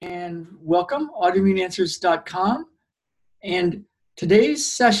and welcome, autoimmuneanswers.com. And today's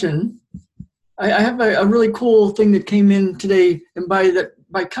session, I have a really cool thing that came in today. And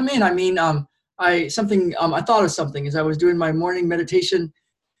by come in, I mean I thought of something as I was doing my morning meditation,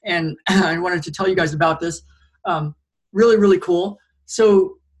 and I wanted to tell you guys about this. Really, really cool.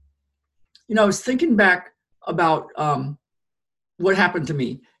 So, I was thinking back about what happened to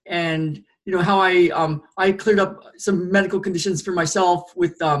me, and how I cleared up some medical conditions for myself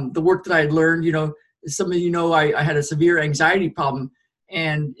with the work that I had learned. Some of you know I had a severe anxiety problem,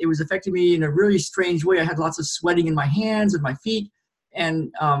 and it was affecting me in a really strange way. I had lots of sweating in my hands and my feet,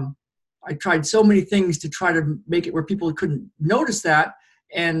 and I tried so many things to try to make it where people couldn't notice that,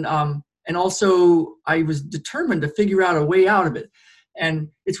 and also I was determined to figure out a way out of it. And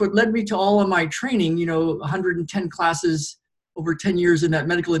it's what led me to all of my training, 110 classes over 10 years in that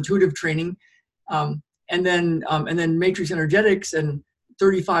medical intuitive training, and then matrix energetics and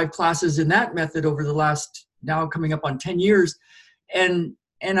 35 classes in that method over the last, now coming up on 10 years. And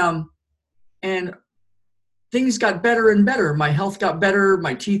things got better and better. My health got better.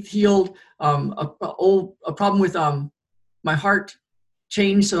 My teeth healed. A problem with my heart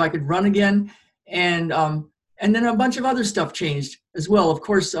changed so I could run again. And then a bunch of other stuff changed as well. Of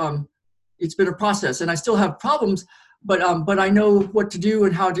course, it's been a process, and I still have problems, but I know what to do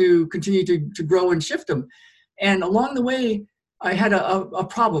and how to continue to grow and shift them. And along the way, I had a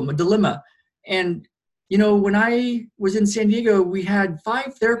problem, a dilemma. And, when I was in San Diego, we had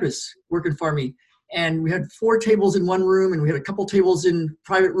 5 therapists working for me. And we had 4 tables in one room, and we had a couple tables in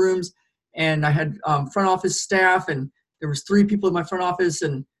private rooms. And I had front office staff, and there was 3 people in my front office,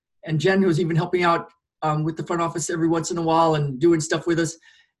 and Jen, who was even helping out with the front office every once in a while and doing stuff with us.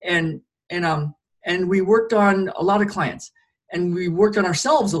 And we worked on a lot of clients, and we worked on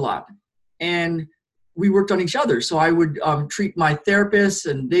ourselves a lot, and we worked on each other. So I would treat my therapists,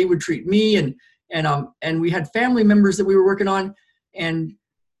 and they would treat me, and we had family members that we were working on, and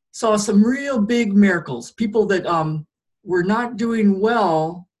saw some real big miracles. People that were not doing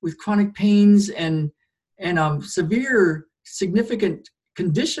well with chronic pains and severe, significant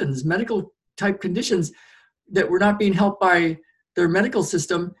conditions, medical type conditions that were not being helped by their medical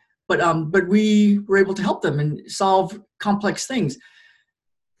system. But we were able to help them and solve complex things.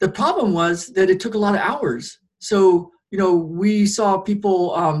 The problem was that it took a lot of hours. So, we saw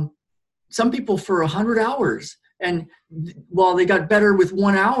people, some people for 100 hours. And while they got better with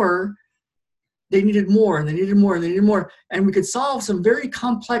 1 hour, they needed more, and they needed more, and they needed more. And we could solve some very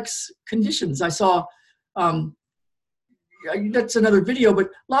complex conditions. I saw, that's another video, but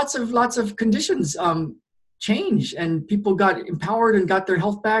lots of conditions change, and people got empowered and got their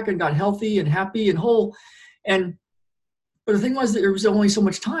health back and got healthy and happy and whole. But the thing was that there was only so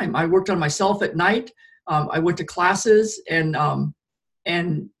much time. I worked on myself at night. I went to classes, and on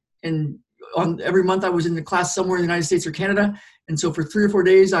every month I was in the class somewhere in the United States or Canada. And so for 3 or 4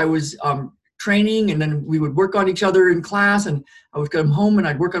 days I was training, and then we would work on each other in class, and I would come home and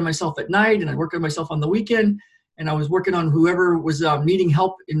I'd work on myself at night, and I'd work on myself on the weekend, and I was working on whoever was needing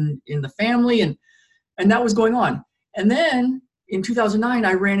help in the family, and that was going on. And then in 2009,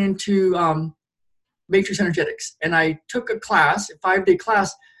 I ran into matrix energetics, and I took a class, a 5-day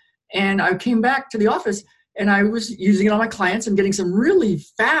class, and I came back to the office, and I was using it on my clients and getting some really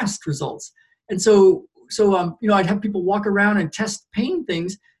fast results. And so I'd have people walk around and test pain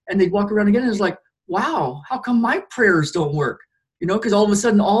things, and they'd walk around again, and it was like, wow, how come my prayers don't work? Because all of a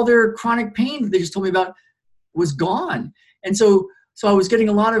sudden, all their chronic pain that they just told me about was gone. And so I was getting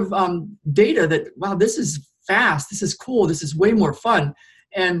a lot of data that, wow, this is fast, this is cool, this is way more fun.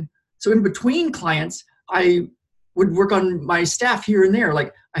 And so in between clients, I would work on my staff here and there.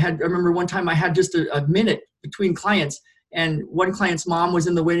 Like I remember one time I had just a minute between clients, and one client's mom was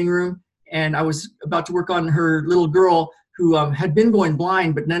in the waiting room, and I was about to work on her little girl who had been going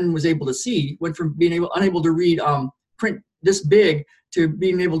blind, but then was able to see, went from being unable to read print this big to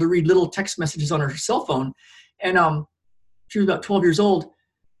being able to read little text messages on her cell phone. And she was about 12 years old.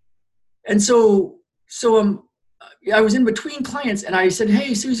 And so I was in between clients, and I said,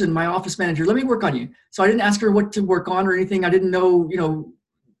 hey, Susan, my office manager, let me work on you. So I didn't ask her what to work on or anything. I didn't know,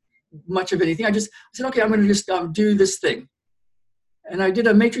 much of anything. I said, okay, I'm going to just do this thing. And I did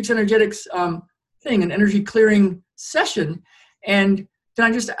a matrix energetics thing, an energy clearing session. And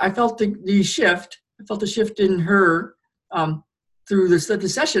then I felt the shift. I felt the shift in her through the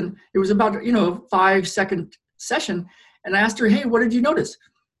session. It was about, 5-second session. And I asked her, hey, what did you notice?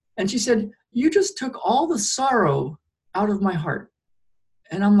 And she said, you just took all the sorrow out of my heart.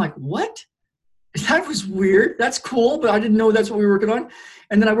 And I'm like, what? that was weird. That's cool, but I didn't know that's what we were working on.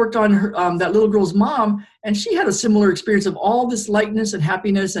 And then I worked on her, that little girl's mom, and she had a similar experience of all this lightness and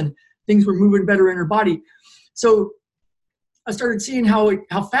happiness, and things were moving better in her body. So I started seeing how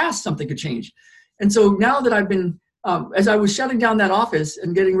fast something could change. And so now that I've been, as I was shutting down that office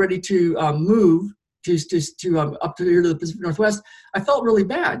and getting ready to move to up to here to the Pacific Northwest, I felt really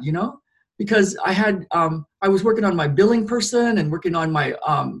bad, because I was working on my billing person and working on my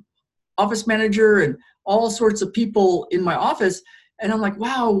office manager and all sorts of people in my office. And I'm like,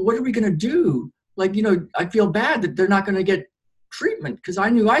 wow, what are we going to do? Like, I feel bad that they're not going to get treatment, because I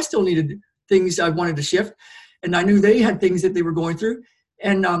knew I still needed things I wanted to shift. And I knew they had things that they were going through.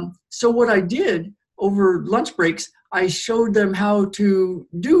 And so what I did over lunch breaks, I showed them how to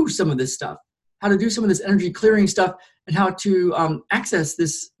do some of this stuff, how to do some of this energy clearing stuff, and how to access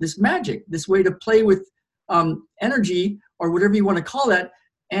this magic, this way to play with energy, or whatever you want to call that,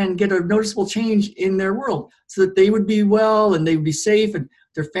 and get a noticeable change in their world, so that they would be well and they would be safe, and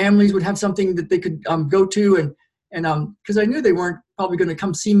their families would have something that they could go to. And because I knew they weren't probably going to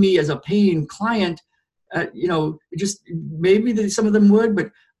come see me as a paying client. Just maybe some of them would,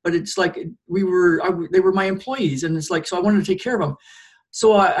 but it's like they were my employees, and it's like, so I wanted to take care of them.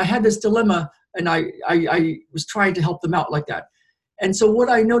 So I had this dilemma, and I was trying to help them out like that. And so what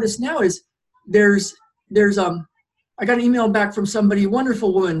I notice now is I got an email back from somebody, a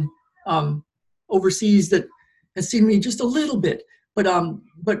wonderful woman overseas, that has seen me just a little bit,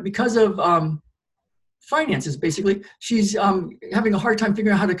 but because of finances, basically, she's having a hard time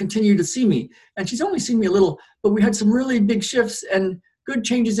figuring out how to continue to see me. And she's only seen me a little, but we had some really big shifts and good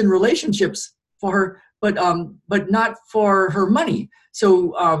changes in relationships for her, but not for her money.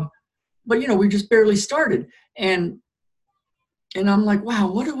 So, but we just barely started. And I'm like,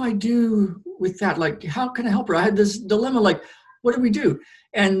 wow, what do I do with that? Like, how can I help her? I had this dilemma, like, what do we do?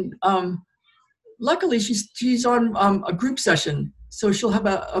 And luckily she's on a group session, so she'll have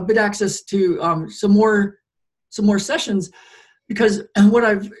a bit access to some more sessions, because what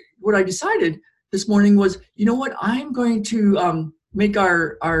I decided this morning was, what, I'm going to make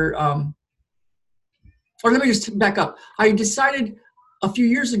or let me just back up. I decided a few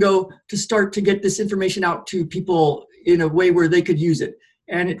years ago to start to get this information out to people in a way where they could use it.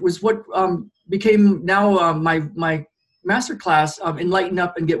 And it was what became now my master class, Enlighten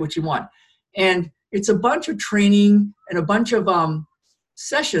Up and Get What You Want. And it's a bunch of training and a bunch of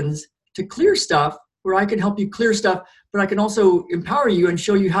sessions to clear stuff, where I can help you clear stuff, but I can also empower you and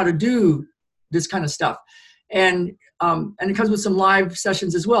show you how to do this kind of stuff. And it comes with some live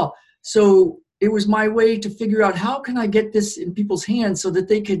sessions as well. So it was my way to figure out, how can I get this in people's hands so that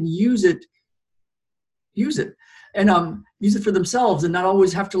they can use it and use it for themselves, and not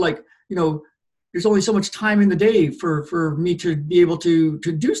always have to, there's only so much time in the day for me to be able to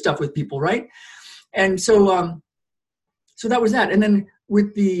do stuff with people, right? And so so that was that. And then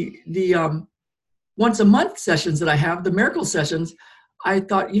with the once a month sessions that I have, the miracle sessions, I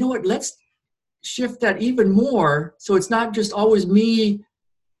thought, what, let's shift that even more, so it's not just always me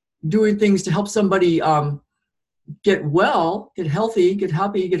doing things to help somebody get well, get healthy, get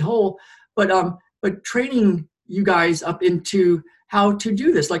happy, get whole, but training you guys up into how to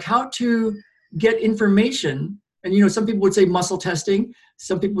do this, like how to get information. And some people would say muscle testing,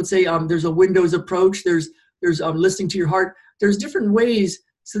 some people would say there's a Windows approach, there's listening to your heart. There's different ways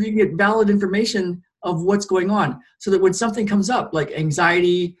so that you can get valid information of what's going on, so that when something comes up, like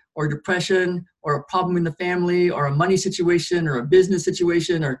anxiety or depression or a problem in the family or a money situation or a business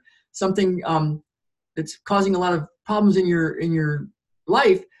situation or something that's causing a lot of problems in your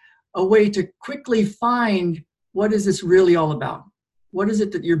life, a way to quickly find, what is this really all about? What is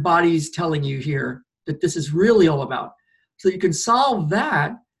it that your body's telling you here that this is really all about? So you can solve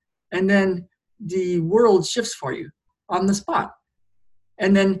that, and then the world shifts for you on the spot.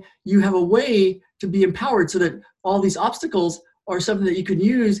 And then you have a way to be empowered, so that all these obstacles are something that you can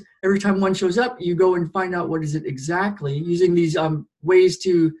use. Every time one shows up, you go and find out what is it exactly, using these ways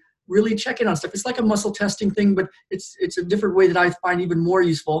to really check in on stuff. It's like a muscle testing thing, but it's a different way that I find even more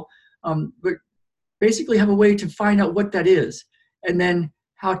useful. But basically have a way to find out what that is, and then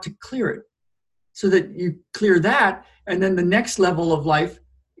how to clear it, so that you clear that, and then the next level of life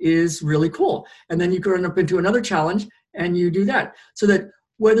is really cool. And then you can run up into another challenge, and you do that. So that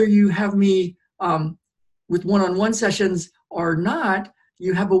whether you have me with one-on-one sessions or not,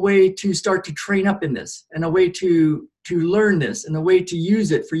 you have a way to start to train up in this, and a way to learn this, and a way to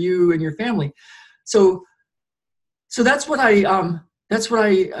use it for you and your family. So that's what I'm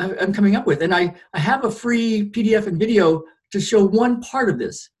coming up with. And I have a free PDF and video to show one part of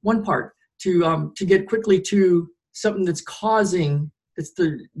this, one part to get quickly to something that's causing It's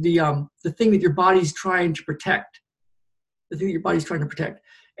the thing that your body's trying to protect. The thing that your body's trying to protect.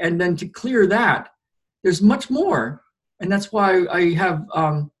 And then to clear that, there's much more. And that's why I have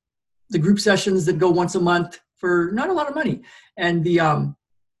the group sessions that go once a month for not a lot of money. And the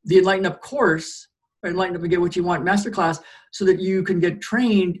Enlighten Up course, Enlighten Up and Get What You Want masterclass, so that you can get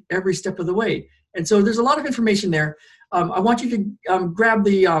trained every step of the way. And so there's a lot of information there. I want you to grab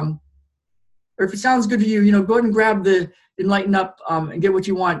the, or if it sounds good to you, go ahead and grab the Enlighten Up and Get What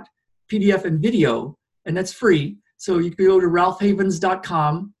You Want PDF and video, and that's free. So you can go to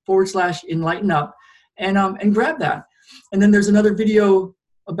ralphhavens.com/enlighten up and grab that. And then there's another video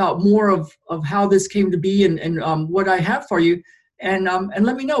about more of how this came to be and what I have for you, and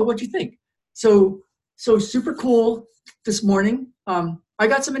let me know what you think. So super cool this morning. I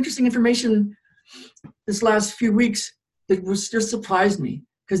got some interesting information this last few weeks that was just surprised me,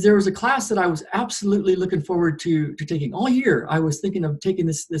 because there was a class that I was absolutely looking forward to taking all year. I was thinking of taking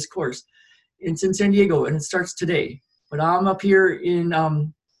this course. It's in San Diego, and it starts today. But I'm up here in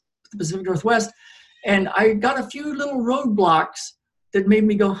the Pacific Northwest, and I got a few little roadblocks that made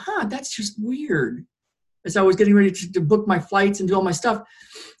me go, that's just weird, as I was getting ready to book my flights and do all my stuff.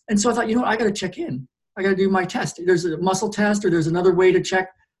 And so I thought, I got to check in. I got to do my test. There's a muscle test, or there's another way to check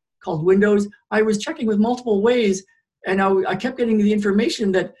called Windows. I was checking with multiple ways, and I kept getting the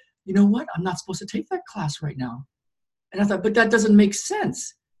information that, I'm not supposed to take that class right now. And I thought, but that doesn't make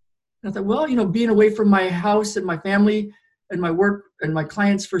sense. And I thought, well, being away from my house and my family and my work and my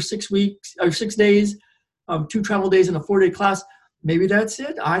clients for 6 weeks or 6 days, 2 travel days and a 4-day class, maybe that's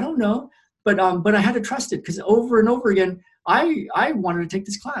it. I don't know. But I had to trust it, because over and over again, I wanted to take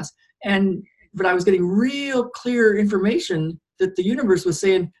this class. But I was getting real clear information that the universe was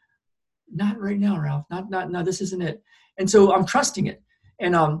saying, not right now, Ralph, no, this isn't it. And so I'm trusting it.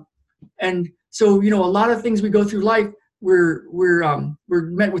 And so, a lot of things we go through life, we're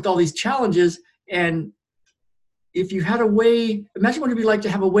met with all these challenges. And if you had a way, imagine what it'd be like to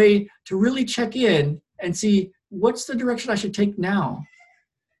have a way to really check in and see, what's the direction I should take now?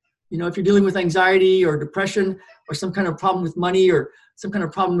 If you're dealing with anxiety or depression or some kind of problem with money or some kind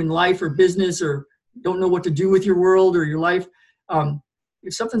of problem in life or business, or don't know what to do with your world or your life,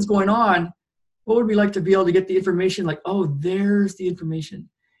 if something's going on, what would it be like to be able to get the information, like, oh, there's the information.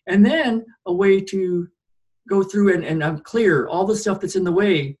 And then a way to go through and clear all the stuff that's in the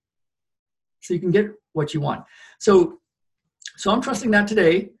way so you can get what you want. So I'm trusting that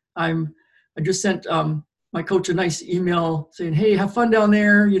today. I just sent my coach a nice email saying, hey, have fun down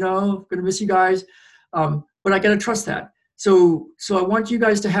there, going to miss you guys. But I got to trust that. So I want you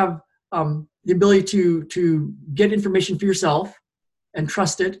guys to have the ability to get information for yourself and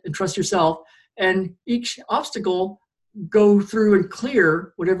trust it and trust yourself. And each obstacle, go through and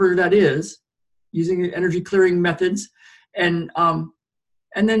clear whatever that is using energy clearing methods, and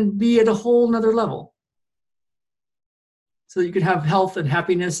then be at a whole nother level, so that you could have health and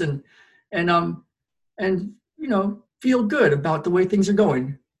happiness and feel good about the way things are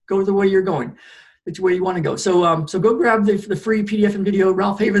going. Go the way you're going, the way you want to go. So go grab the free PDF and video,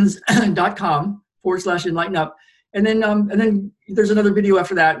 ralphhavens.com/enlighten up, and then there's another video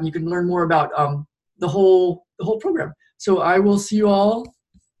after that, and you can learn more about the whole program. So I will see you all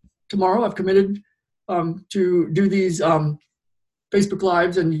tomorrow. I've committed to do these Facebook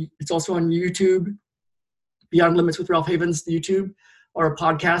Lives, and it's also on YouTube, Beyond Limits with Ralph Havens, the YouTube, or a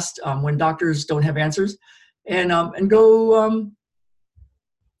podcast, When Doctors Don't Have Answers, and go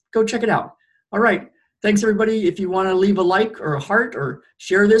check it out. All right. Thanks, everybody. If you want to leave a like or a heart or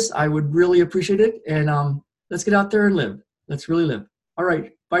share this, I would really appreciate it. And let's get out there and live. Let's really live. All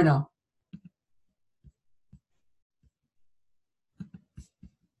right. Bye now.